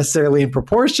 but not necessarily in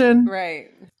proportion. Right.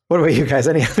 What about you guys?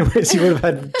 Any other ways you would have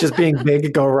had just being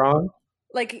big go wrong?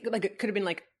 Like it could have been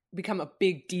like become a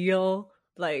big deal.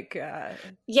 Like,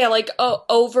 Yeah, like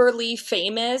overly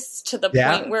famous to the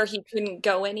Yeah. point where he couldn't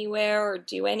go anywhere or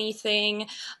do anything.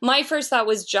 My first thought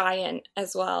was giant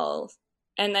as well,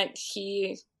 and that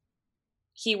he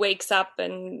wakes up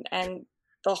and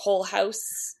the whole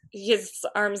house, his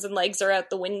arms and legs are out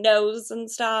the windows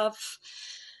and stuff.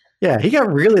 Yeah, he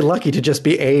got really lucky to just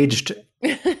be aged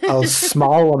a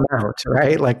small amount,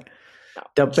 right? Like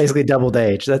basically doubled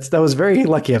age. That was very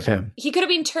lucky of him. He could have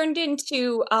been turned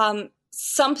into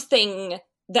something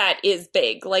that is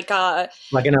big, like an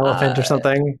elephant or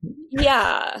something.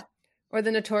 Yeah. Or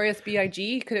the Notorious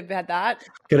B.I.G. could have had that.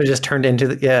 Could have just turned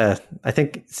into I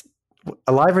think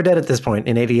alive or dead at this point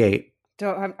in 88.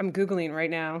 I'm Googling right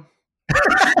now.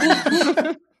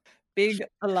 Big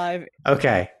alive.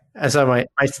 Okay. So my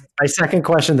second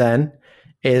question then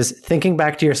is, thinking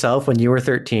back to yourself when you were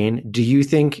 13, do you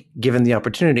think, given the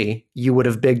opportunity, you would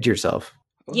have bigged yourself?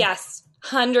 Yes,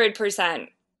 100%.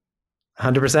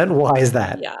 100%? Why is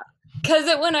that? Yeah. Because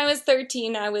when I was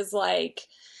 13, I was like,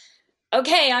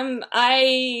 okay,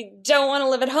 I don't want to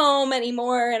live at home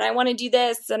anymore, and I want to do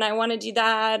this, and I want to do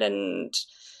that, and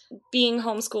being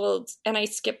homeschooled, and I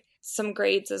skipped some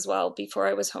grades as well before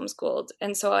I was homeschooled.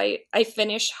 And so I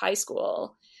finished high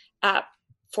school at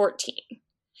 14.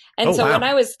 And so when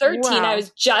I was 13, I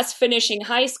was just finishing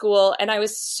high school, and I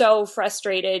was so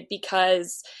frustrated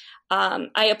because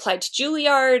I applied to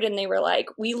Juilliard, and they were like,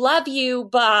 we love you,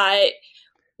 but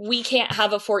we can't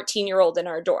have a 14-year-old in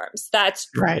our dorms. That's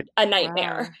a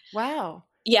nightmare. Wow.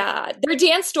 Yeah. Their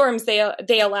dance dorms,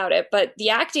 they allowed it, but the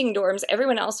acting dorms,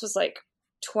 everyone else was like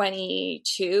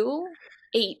 22,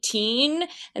 18.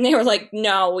 And they were like,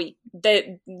 no, we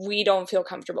don't feel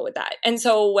comfortable with that. And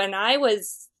so when I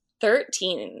was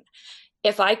 13,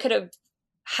 if I could have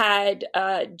had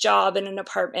a job in an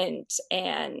apartment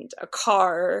and a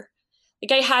car,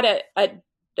 like I had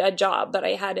a job, but I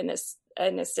had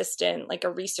an assistant, like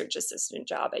a research assistant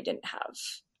job.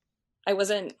 I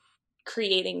wasn't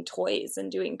creating toys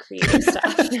and doing creative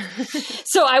stuff.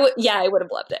 So I would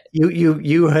have loved it.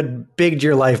 You had bigged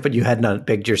your life, but you had not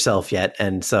bigged yourself yet.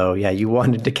 And so, you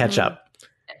wanted to catch up.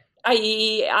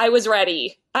 I was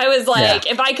ready. I was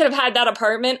like, if I could have had that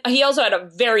apartment. He also had a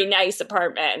very nice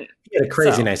apartment. He had a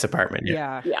crazy nice apartment.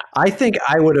 Yeah. I think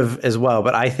I would have as well,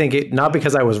 but I think not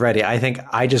because I was ready. I think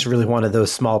I just really wanted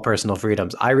those small personal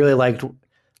freedoms. I really liked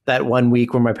that 1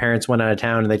 week when my parents went out of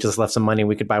town and they just left some money and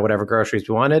we could buy whatever groceries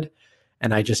we wanted.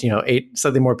 And I just, ate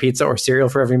something more pizza or cereal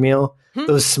for every meal.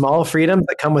 Those small freedoms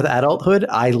that come with adulthood,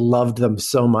 I loved them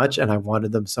so much and I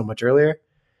wanted them so much earlier.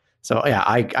 So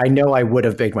I know I would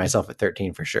have bigged myself at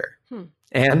 13 for sure.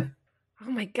 Anne? Oh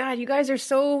my God, you guys are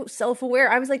so self-aware.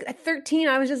 I was like, at 13,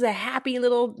 I was just a happy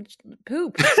little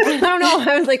poop. I don't know.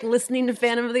 I was like listening to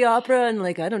Phantom of the Opera and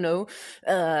like, I don't know,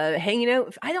 hanging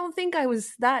out. I don't think I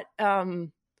was that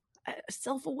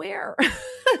self-aware.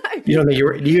 You don't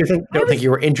think you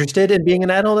were interested in being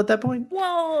an adult at that point?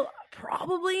 Well,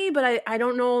 probably, but I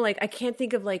don't know. Like, I can't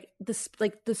think of like the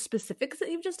specifics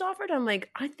that you've just offered.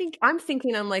 I'm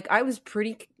thinking I was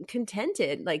pretty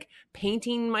contented, like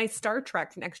painting my Star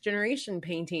Trek Next Generation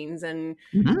paintings and,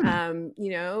 bleh.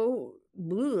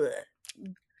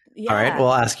 Yeah. All right. Well,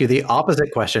 I'll ask you the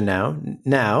opposite question now.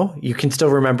 Now you can still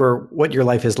remember what your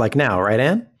life is like now, right,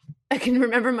 Anne? I can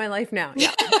remember my life now.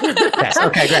 Yeah. Yes.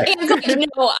 Okay, great.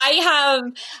 No, I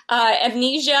have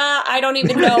amnesia. I don't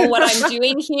even know what I'm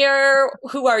doing here.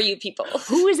 Who are you people?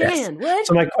 Who is Anne? What?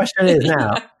 So my question is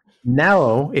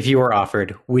now, if you were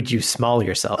offered, would you small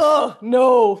yourself? Oh,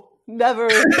 no, never.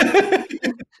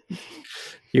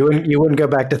 You wouldn't go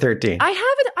back to 13. I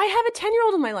have a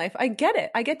 10-year-old in my life. I get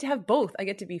it. I get to have both. I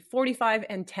get to be 45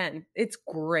 and 10. It's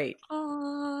great.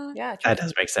 Yeah, that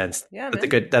does make sense. Yeah,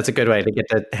 that's a good way to get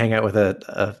to hang out with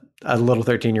a little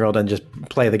 13-year-old and just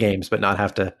play the games, but not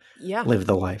have to live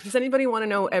the life. Does anybody want to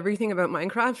know everything about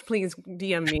Minecraft? Please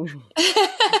DM me.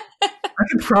 I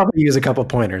could probably use a couple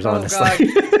pointers, honestly.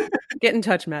 Get in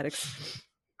touch, Maddox.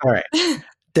 All right,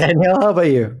 Danielle, how about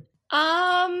you?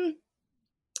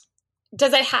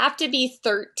 Does it have to be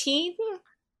 13?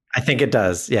 I think it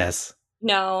does. Yes.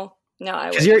 No,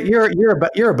 I because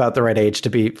you're about the right age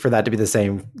for that to be the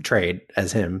same trade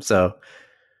as him. So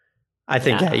I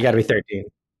think you got to be 13.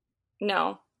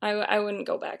 No, I wouldn't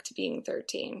go back to being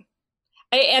 13.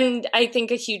 I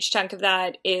think a huge chunk of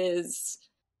that is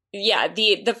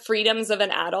the freedoms of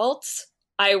an adult.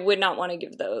 I would not want to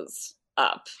give those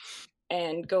up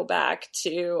and go back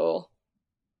to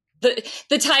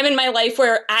the time in my life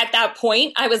where at that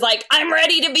point I was like, I'm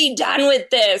ready to be done with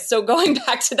this. So going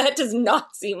back to that does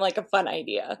not seem like a fun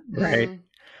idea. Right.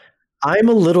 I'm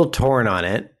a little torn on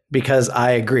it because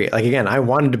I agree. Like, again, I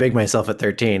wanted to big myself at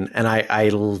 13, and I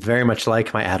very much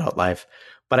like my adult life.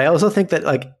 But I also think that,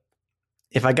 like,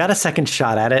 if I got a second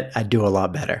shot at it, I'd do a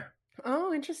lot better.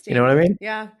 Oh, interesting. You know what I mean?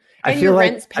 Yeah. I And feel your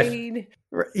like rent's paid.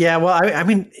 yeah, well, I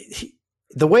mean,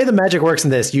 the way the magic works in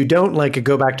this, you don't like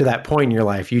go back to that point in your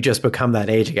life. You just become that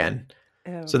age again.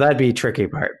 Oh. So that'd be a tricky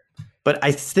part. But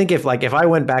I think if I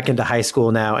went back into high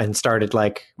school now and started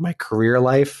like my career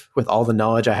life with all the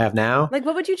knowledge I have now, Like,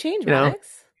 what would you change, you know,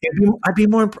 Maddox?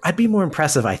 I'd be more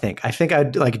impressive. I think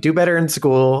I'd like do better in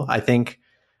school. I think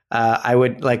I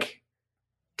would like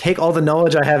take all the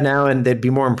knowledge I have now and they'd be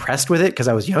more impressed with it because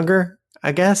I was younger,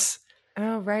 I guess.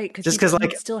 Oh, right. Just 'cause, you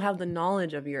like- still have the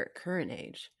knowledge of your current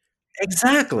age.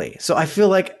 Exactly. So I feel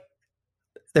like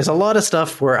there's a lot of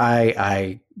stuff where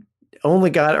I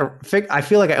only I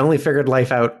feel like I only figured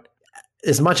life out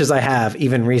as much as I have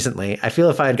even recently. I feel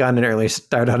if I had gotten an early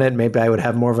start on it, maybe I would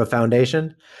have more of a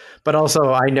foundation. But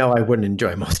also I know I wouldn't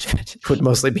enjoy most of it. It would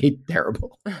mostly be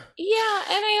terrible. Yeah,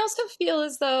 and I also feel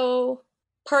as though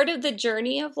part of the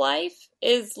journey of life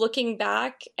is looking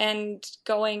back and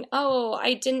going, oh,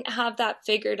 I didn't have that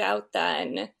figured out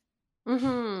then.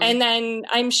 Mm-hmm. And then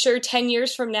I'm sure 10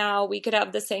 years from now, we could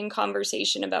have the same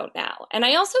conversation about now. And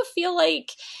I also feel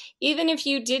like even if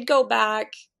you did go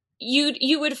back,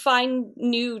 you would find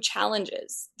new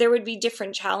challenges. There would be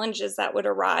different challenges that would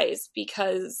arise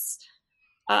because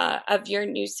of your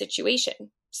new situation.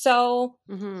 So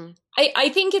I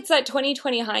think it's that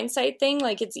 2020 hindsight thing.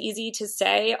 Like, it's easy to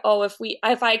say, oh,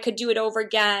 if I could do it over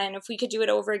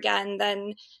again,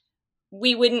 then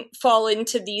we wouldn't fall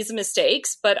into these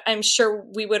mistakes, but I'm sure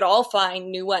we would all find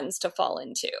new ones to fall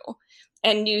into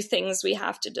and new things we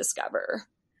have to discover.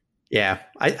 Yeah,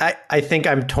 I think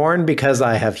I'm torn because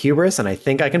I have hubris and I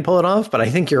think I can pull it off, but I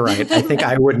think you're right. I think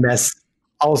I would mess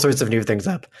all sorts of new things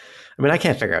up. I mean, I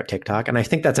can't figure out TikTok, and I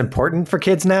think that's important for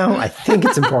kids now. I think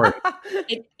it's important.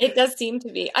 It does seem to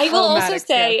be. I will also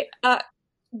say,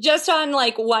 just on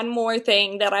like one more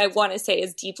thing that I want to say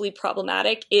is deeply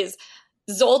problematic is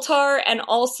Zoltar, and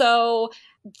also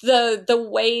the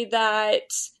way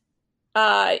that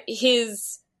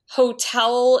his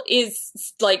hotel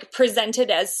is like presented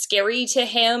as scary to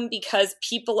him because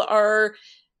people are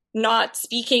not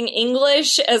speaking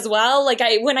English as well. Like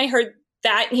when I heard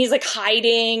that and he's like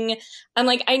hiding, I'm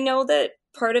like, I know that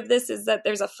part of this is that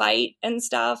there's a fight and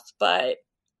stuff, but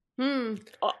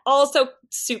also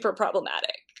super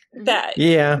problematic that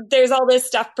there's all this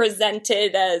stuff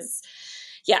presented as,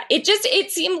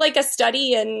 it seemed like a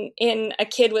study in a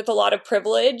kid with a lot of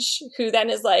privilege who then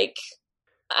is like,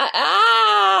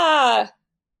 I'm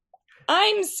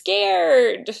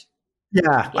scared.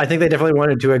 Yeah, I think they definitely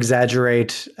wanted to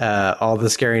exaggerate all the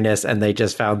scariness, and they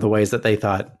just found the ways that they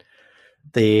thought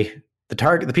the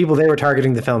people they were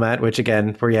targeting the film at, which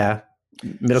again were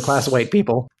middle class white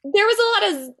people. There was a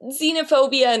lot of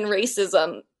xenophobia and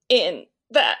racism in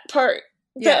that part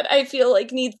that I feel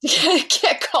like needs to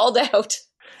get called out.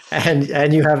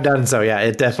 And you have done so. Yeah,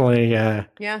 it definitely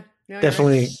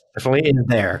definitely is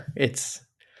there. It's,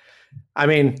 I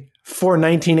mean, for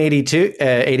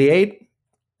 1988,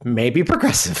 maybe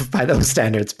progressive by those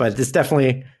standards, but it's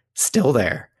definitely still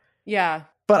there. Yeah.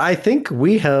 But I think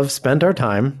we have spent our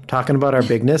time talking about our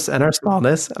bigness and our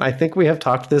smallness, and I think we have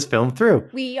talked this film through.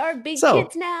 We are big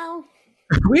kids now.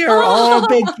 We are all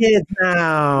big kids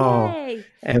now. Yay.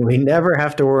 And we never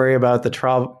have to worry about the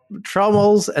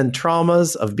traumas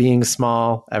of being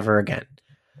small ever again.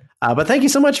 But thank you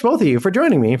so much, both of you, for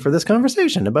joining me for this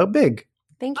conversation about Big.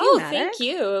 Thank you, thank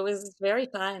you. It was very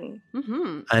fun.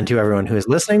 Mm-hmm. And to everyone who is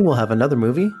listening, we'll have another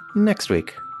movie next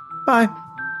week. Bye.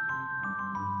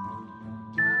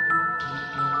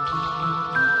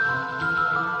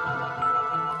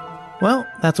 Well,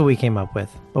 that's what we came up with,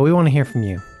 but we want to hear from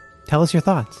you. Tell us your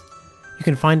thoughts. You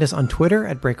can find us on Twitter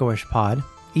at BreakAWishPod,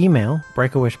 email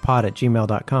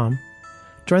breakawishpod@gmail.com,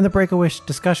 join the Break-A-Wish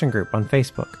discussion group on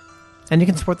Facebook, and you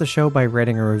can support the show by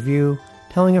writing a review,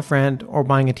 telling a friend, or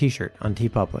buying a t-shirt on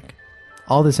TeePublic.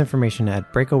 All this information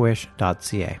at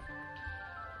breakawish.ca.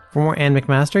 For more Anne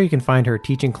McMaster, you can find her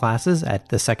teaching classes at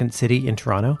the Second City in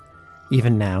Toronto,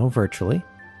 even now virtually,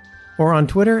 or on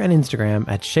Twitter and Instagram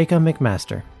at Sheikha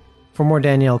McMaster. For more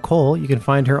Danielle Cole, you can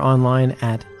find her online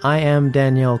at I am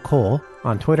Danielle Cole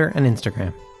on Twitter and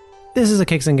Instagram. This is a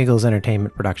Kicks and Giggles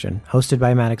entertainment production, hosted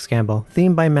by Maddox Campbell,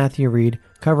 themed by Matthew Reed,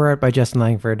 cover art by Justin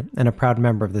Langford, and a proud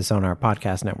member of the Sonar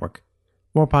Podcast Network.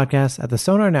 More podcasts at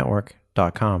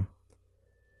thesonarnetwork.com.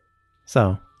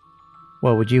 So,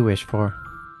 what would you wish for?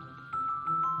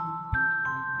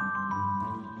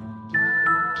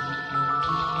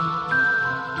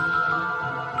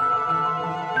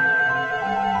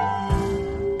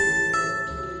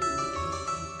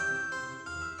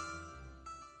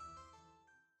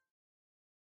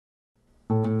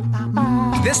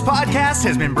 This podcast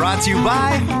has been brought to you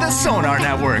by the Sonar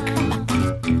Network.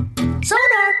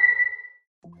 Sonar!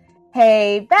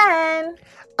 Hey, Ben.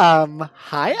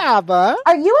 Hi, Abba.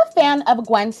 Are you a fan of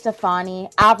Gwen Stefani,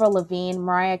 Avril Lavigne,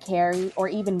 Mariah Carey, or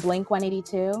even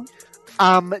Blink-182?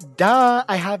 Duh,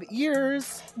 I have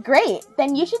ears. Great.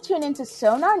 Then you should tune into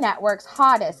Sonar Network's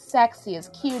hottest,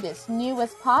 sexiest, cutest,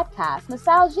 newest podcast,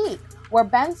 Nostalgique, where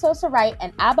Ben Sosa Wright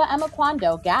and Abba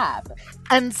Emekwando gab.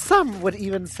 And some would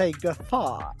even say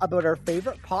guffaw about our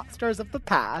favorite pop stars of the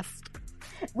past.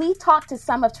 We talk to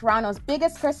some of Toronto's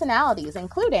biggest personalities,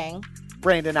 including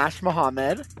Brandon Ash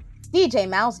Mohammed, DJ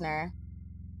Mausner,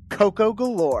 Coco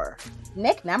Galore,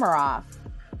 Nick Nemiroff,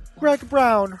 Greg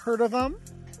Brown, heard of him?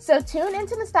 So tune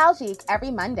into Nostalgique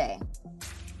every Monday.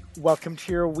 Welcome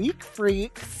to your week,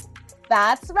 freaks.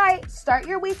 That's right. Start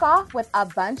your week off with a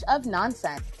bunch of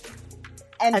nonsense.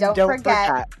 And don't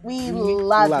forget, we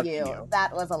love you.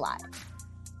 That was a lie.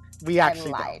 We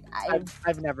actually lied.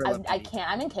 I've never loved you.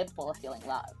 I'm incapable of feeling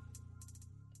love.